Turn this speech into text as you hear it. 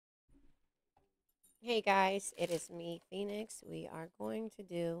Hey guys, it is me, Phoenix. We are going to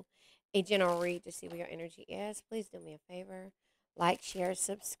do a general read to see where your energy is. Please do me a favor. Like, share,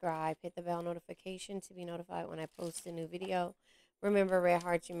 subscribe, hit the bell notification to be notified when I post a new video. Remember, red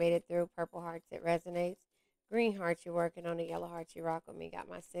hearts, you made it through. Purple hearts, it resonates. Green hearts, you're working on the yellow hearts, you rock with me. Got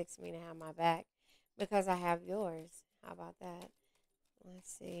my six, meaning I have my back because I have yours. How about that?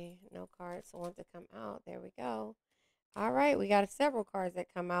 Let's see. No cards want to come out. There we go. All right, we got several cards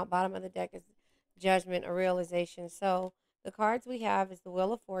that come out. Bottom of the deck is Judgment or Realization. So the cards we have is the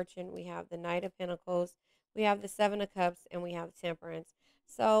Wheel of Fortune, we have the Knight of Pentacles, we have the Seven of Cups, and we have Temperance.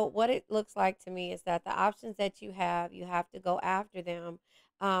 So what it looks like to me is that the options that you have to go after them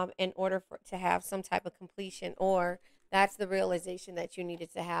in order to have some type of completion, or that's the realization that you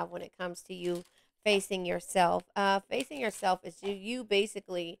needed to have when it comes to you facing yourself. Facing yourself is you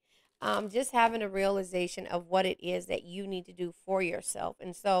basically just having a realization of what it is that you need to do for yourself.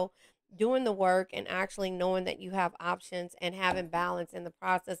 And so, doing the work and actually knowing that you have options and having balance in the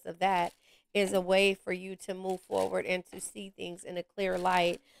process of that is a way for you to move forward and to see things in a clear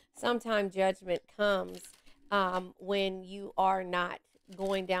light. Sometimes judgment comes when you are not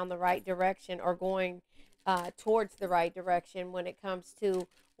going down the right direction or going towards the right direction when it comes to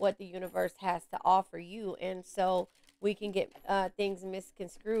what the universe has to offer you. And so, we can get things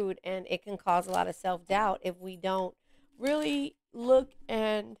misconstrued, and it can cause a lot of self-doubt if we don't really look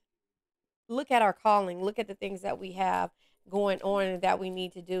at our calling, look at the things that we have going on and that we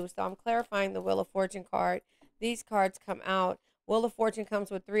need to do. So I'm clarifying the Wheel of Fortune card. These cards come out. Wheel of Fortune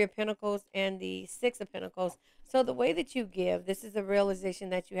comes with Three of Pentacles and the Six of Pentacles. So the way that you give, this is a realization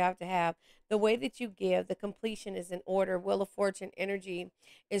that you have to have. The way that you give, the completion is in order. Wheel of Fortune energy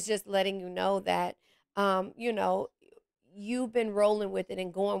is just letting you know that, you know, you've been rolling with it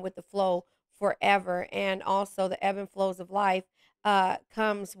and going with the flow forever. And also the ebb and flows of life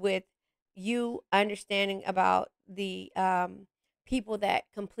comes with you understanding about the people that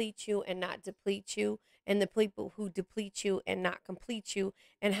complete you and not deplete you, and the people who deplete you and not complete you,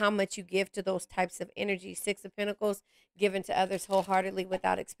 and how much you give to those types of energy. Six of Pentacles, given to others wholeheartedly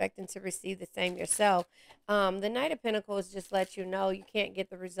without expecting to receive the same yourself. The Knight of Pentacles just lets you know you can't get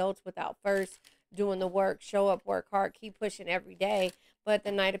the results without first doing the work. Show up, work hard, keep pushing every day. But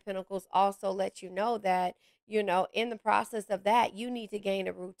the Knight of Pentacles also lets you know that, in the process of that, you need to gain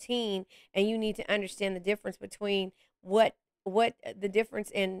a routine, and you need to understand the difference between what the difference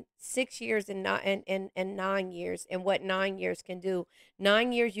in 6 years and not and 9 years, and what 9 years can do.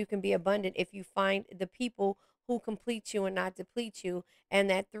 9 years you can be abundant if you find the people who complete you and not deplete you, and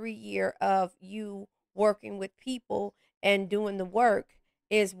that 3 year of you working with people and doing the work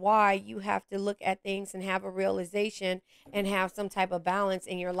is why you have to look at things and have a realization and have some type of balance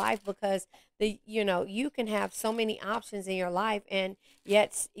in your life, because you can have so many options in your life, and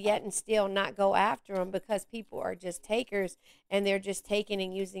yet and still not go after them, because people are just takers, and they're just taking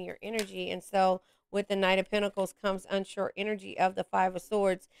and using your energy. And so with the Knight of Pentacles comes unsure energy of the Five of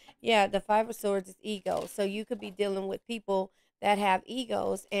Swords. Yeah, the Five of Swords is ego. So you could be dealing with people that have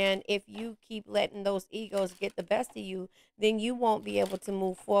egos, and if you keep letting those egos get the best of you, then you won't be able to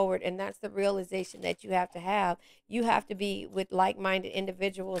move forward. And that's the realization that you have to have. You have to be with like-minded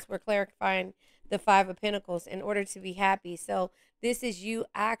individuals. We're clarifying the Five of Pentacles in order to be happy. So this is you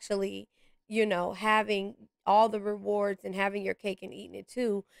actually, having all the rewards and having your cake and eating it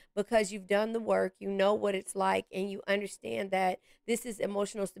too, because you've done the work, you know what it's like, and you understand that this is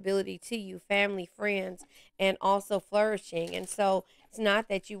emotional stability to you, family, friends, and also flourishing. And so it's not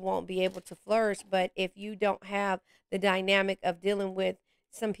that you won't be able to flourish, but if you don't have the dynamic of dealing with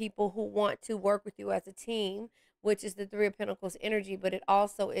some people who want to work with you as a team, which is the Three of Pentacles energy, but it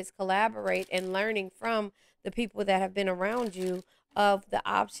also is collaborate and learning from the people that have been around you of the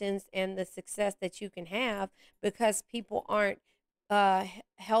options and the success that you can have, because people aren't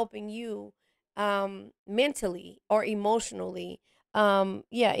helping you mentally or emotionally.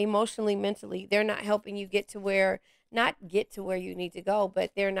 Yeah, emotionally, mentally, they're not helping you not get to where you need to go,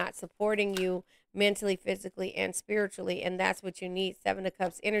 but they're not supporting you mentally, physically, and spiritually. And that's what you need. Seven of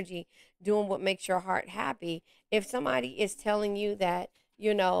Cups energy, doing what makes your heart happy. If somebody is telling you that,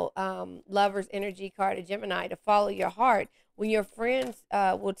 Lover's energy card of Gemini, to follow your heart, when your friends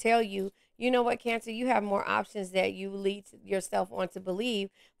will tell you, you know what, Cancer, you have more options that you lead yourself on to believe.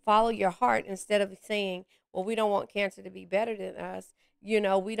 Follow your heart, instead of saying, well, we don't want Cancer to be better than us. We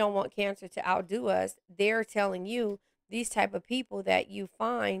don't want Cancer to outdo us. They're telling you, these type of people that you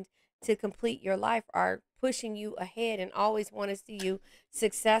find to complete your life are pushing you ahead and always want to see you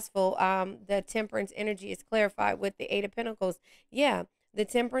successful. The Temperance energy is clarified with the Eight of Pentacles. Yeah, the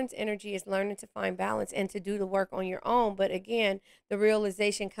Temperance energy is learning to find balance and to do the work on your own. But again, the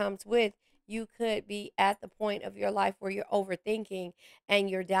realization comes with you could be at the point of your life where you're overthinking and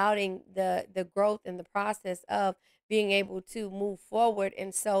you're doubting the growth and the process of being able to move forward.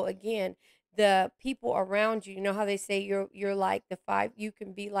 And so again, the people around you, you know how they say you're like the five, you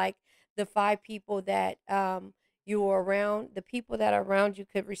can be like the five people that you're around. The people that are around you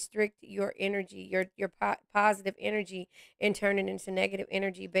could restrict your energy, your positive energy, and turn it into negative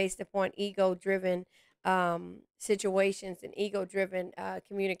energy based upon ego driven situations and ego driven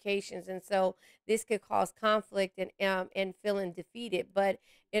communications. And so this could cause conflict and feeling defeated, but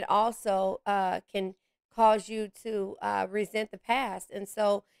it also can cause you to resent the past. And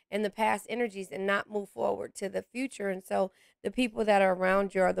so, and the past energies, and not move forward to the future. And so the people that are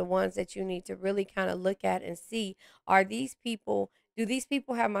around you are the ones that you need to really kind of look at and see, are these people, do these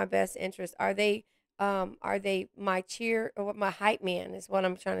people have my best interest? Are they my cheer or my hype man is what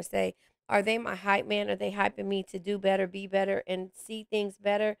I'm trying to say. Are they my hype man? Are they hyping me to do better, be better, and see things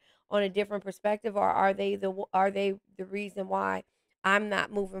better on a different perspective? Or are they the reason why I'm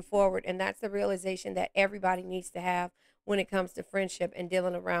not moving forward? And that's the realization that everybody needs to have when it comes to friendship and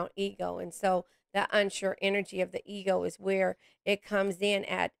dealing around ego. And so that unsure energy of the ego is where it comes in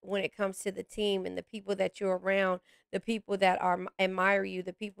at when it comes to the team and the people that you're around, the people that are admire you,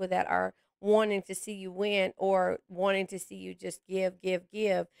 the people that are wanting to see you win or wanting to see you just give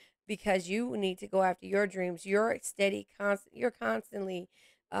because you need to go after your dreams. You're steady, constant. You're constantly,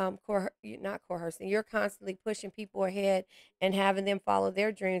 you're not coercing. You're constantly pushing people ahead and having them follow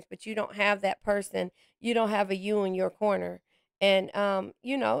their dreams. But you don't have that person. You don't have a you in your corner. And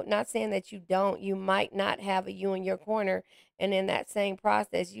you know, not saying that you don't. You might not have a you in your corner. And in that same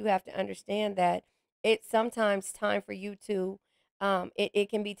process, you have to understand that it's sometimes time for you to. It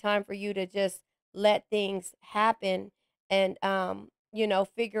can be time for you to just let things happen and you know,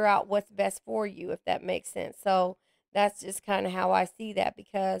 figure out what's best for you, if that makes sense. So that's just kind of how I see that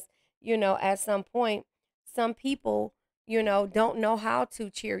because, you know, at some point, some people, you know, don't know how to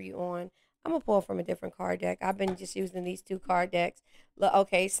cheer you on. I'm gonna pull from a different card deck. I've been just using these two card decks.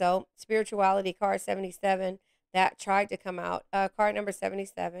 Okay, so spirituality card 77 that tried to come out, card number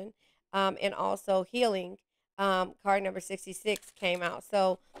 77, and also healing, card number 66 came out.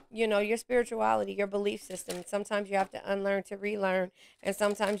 So you know, your spirituality, your belief system. Sometimes you have to unlearn to relearn, and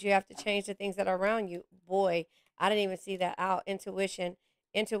sometimes you have to change the things that are around you. Boy, I didn't even see that out. Intuition.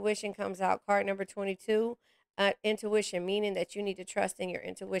 Intuition comes out, card number 22. Intuition, meaning that you need to trust in your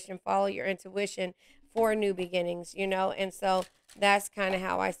intuition, follow your intuition for new beginnings, you know. And so that's kind of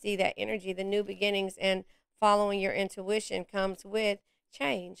how I see that energy. The new beginnings and following your intuition comes with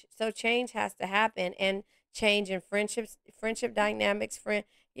change. So change has to happen, and change in friendships, friendship dynamics,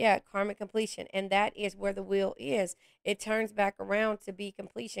 yeah, karmic completion. And that is where the wheel is. It turns back around to be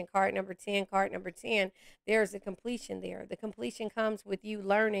completion. Card number 10, card number 10. There's a completion there. The completion comes with you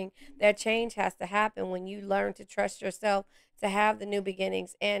learning that change has to happen when you learn to trust yourself, to have the new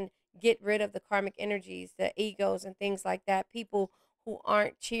beginnings and get rid of the karmic energies, the egos, and things like that. People who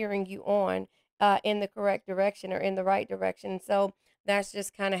aren't cheering you on in the correct direction or in the right direction. So that's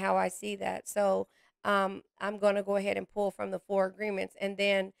just kind of how I see that. So, I'm going to go ahead and pull from the four agreements, and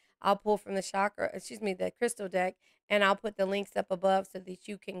then I'll pull from the chakra, excuse me, the crystal deck, and I'll put the links up above so that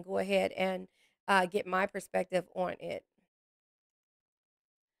you can go ahead and get my perspective on it.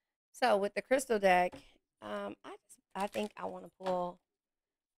 So with the crystal deck, I think I want to pull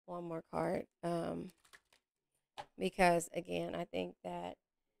one more card because again, I think that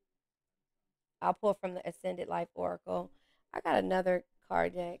I'll pull from the Ascended Life Oracle. I got another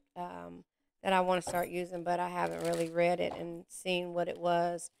card deck that I want to start using, but I haven't really read it and seen what it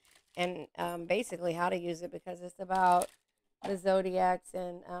was and basically how to use it because it's about the zodiacs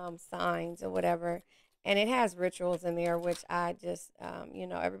and signs or whatever. And it has rituals in there, which I just, you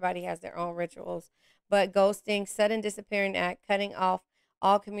know, everybody has their own rituals. But ghosting, sudden disappearing act, cutting off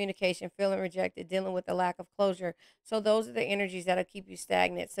all communication, feeling rejected, dealing with the lack of closure. So those are the energies that'll keep you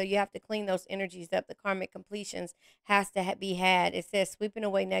stagnant. So you have to clean those energies up. The karmic completions has to be had. It says sweeping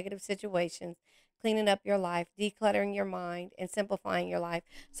away negative situations, cleaning up your life, decluttering your mind, and simplifying your life.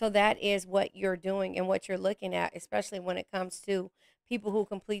 So that is what you're doing and what you're looking at, especially when it comes to people who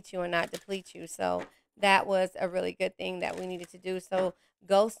complete you and not deplete you. So that was a really good thing that we needed to do. So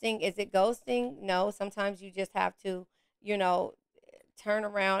ghosting, is it ghosting? No, sometimes you just have to, you know, turn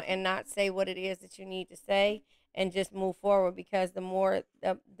around and not say what it is that you need to say and just move forward because the more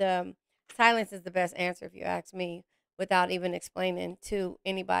the silence is the best answer if you ask me without even explaining to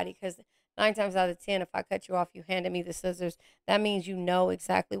anybody because 9 times out of 10, if I cut you off, you handed me the scissors. That means you know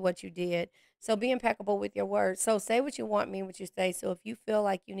exactly what you did. So be impeccable with your words. So say what you want, mean what you say. So if you feel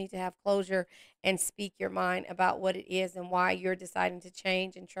like you need to have closure and speak your mind about what it is and why you're deciding to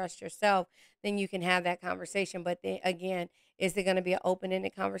change and trust yourself, then you can have that conversation. But then again, is it going to be an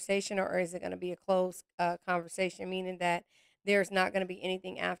open-ended conversation, or is it going to be a closed conversation, meaning that there's not going to be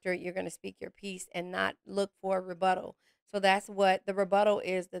anything after it? You're going to speak your piece and not look for a rebuttal. So that's what the rebuttal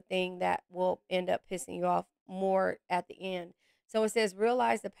is, the thing that will end up pissing you off more at the end. So it says,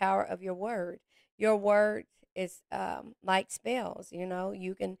 realize the power of your word. Your word is like spells.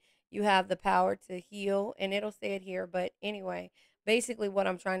 You have the power to heal, and it'll say it here. But anyway, basically, what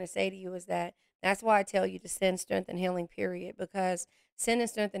I'm trying to say to you is that that's why I tell you to send strength and healing, period, because sending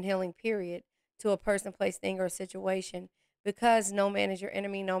strength and healing, period, to a person, place, thing, or a situation, because no man is your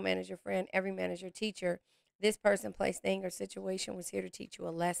enemy, no man is your friend, every man is your teacher. This person, place, thing, or situation was here to teach you a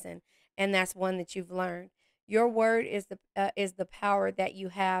lesson, and that's one that you've learned. Your word is the power that you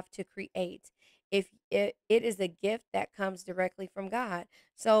have to create. If it is a gift that comes directly from God,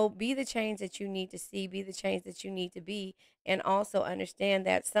 so be the change that you need to see, be the change that you need to be, and also understand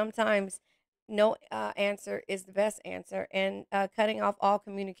that sometimes no answer is the best answer, and cutting off all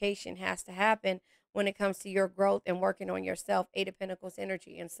communication has to happen when it comes to your growth and working on yourself. Eight of Pentacles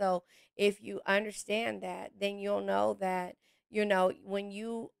energy. And so if you understand that, then you'll know that, when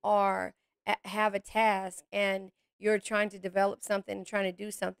you have a task and you're trying to develop something and trying to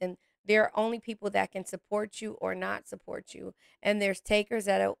do something, there are only people that can support you or not support you. And there's takers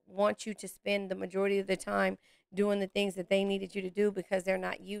that want you to spend the majority of the time doing the things that they needed you to do because they're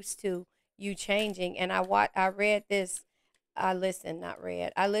not used to you changing. And I read this, I listened, not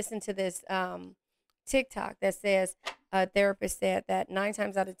read. I listened to this TikTok that says a therapist said that 9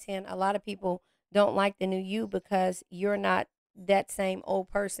 times out of 10, a lot of people don't like the new you because you're not that same old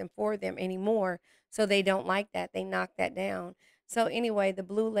person for them anymore. So they don't like that. They knock that down. So anyway, the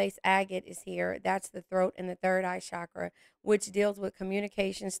blue lace agate is here. That's the throat and the third eye chakra, which deals with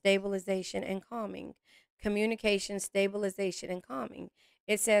communication, stabilization, and calming. Communication, stabilization, and calming.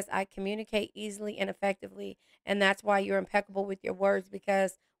 It says, I communicate easily and effectively. And that's why you're impeccable with your words,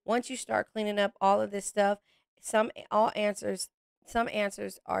 because once you start cleaning up all of this stuff, all answers, some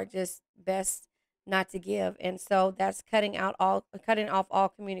answers are just best not to give. And so that's cutting off all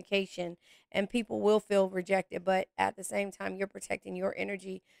communication, and people will feel rejected, but at the same time you're protecting your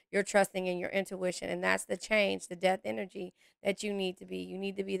energy, you're trusting in your intuition, and that's the change, the death energy that you need to be. You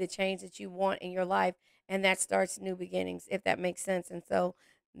need to be the change that you want in your life, and that starts new beginnings, if that makes sense. And so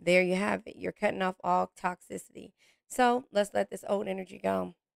there you have it. You're cutting off all toxicity. So let's let this old energy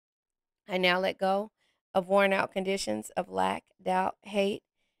go. I now let go of worn out conditions of lack, doubt, hate,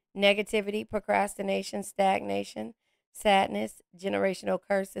 negativity, procrastination, stagnation, sadness, generational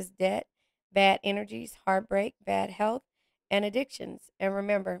curses, debt, bad energies, heartbreak, bad health, and addictions. And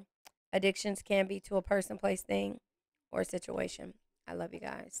remember, addictions can be to a person, place, thing, or situation. I love you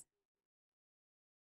guys.